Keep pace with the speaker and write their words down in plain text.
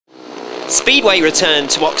Speedway returned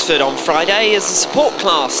to Oxford on Friday as a support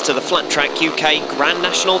class to the Flattrackuk Grand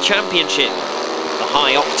National Championship. The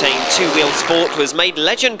high-octane two-wheel sport was made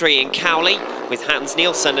legendary in Cowley, with Hans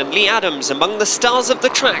Nielsen and Lee Adams among the stars of the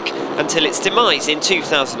track until its demise in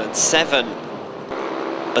 2007.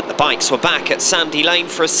 But the bikes were back at Sandy Lane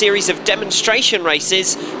for a series of demonstration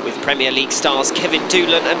races, with Premier League stars Kevin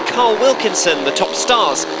Doolan and Carl Wilkinson, the top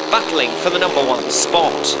stars, battling for the #1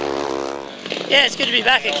 spot. Yeah, it's good to be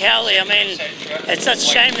back at Cowley. I mean, it's such a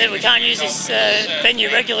shame that we can't use this venue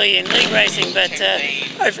regularly in league racing, but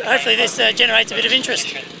hopefully this generates a bit of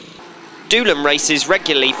interest. Doolan races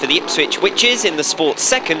regularly for the Ipswich Witches in the sport's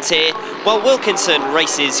second tier, while Wilkinson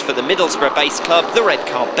races for the Middlesbrough-based club, the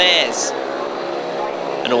Redcar Bears.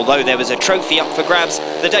 And although there was a trophy up for grabs,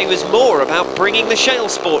 the day was more about bringing the shale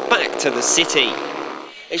sport back to the city.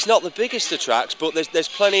 It's not the biggest of tracks, but there's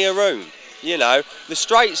plenty of room. You know, the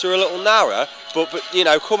straights are a little narrow, but you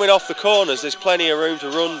know, coming off the corners, there's plenty of room to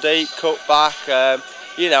run deep, cut back.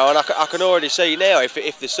 You know, and I can already see now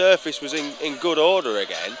if the surface was in good order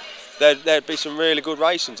again, there'd be some really good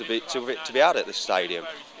racing to be had at this stadium.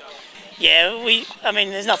 Yeah, I mean,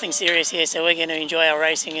 there's nothing serious here, so we're going to enjoy our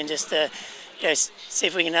racing and just you know, see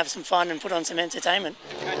if we can have some fun and put on some entertainment.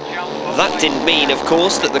 That didn't mean, of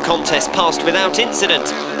course, that the contest passed without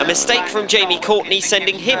incident. A mistake from Jamie Courtney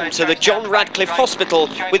sending him to the John Radcliffe Hospital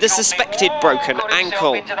with a suspected broken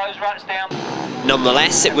ankle.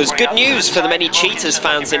 Nonetheless, it was good news for the many Cheetahs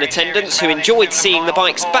fans in attendance who enjoyed seeing the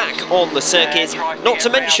bikes back on the circuit, not to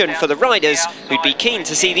mention for the riders who'd be keen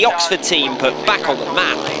to see the Oxford team put back on the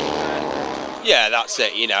map. Yeah, that's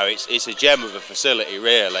it. You know, it's a gem of a facility,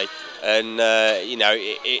 really. And you know,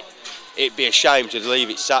 it'd be a shame to leave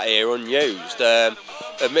it sat here unused.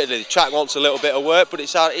 Admittedly, the track wants a little bit of work, but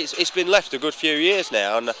it's been left a good few years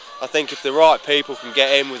now, and I think if the right people can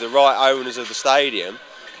get in with the right owners of the stadium,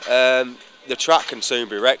 the track can soon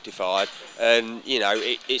be rectified. And you know,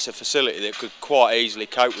 it's a facility that could quite easily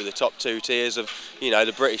cope with the top two tiers of, you know,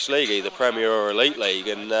 the British League, either Premier or Elite League,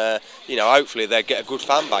 and you know, hopefully they'll get a good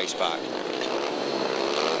fan base back.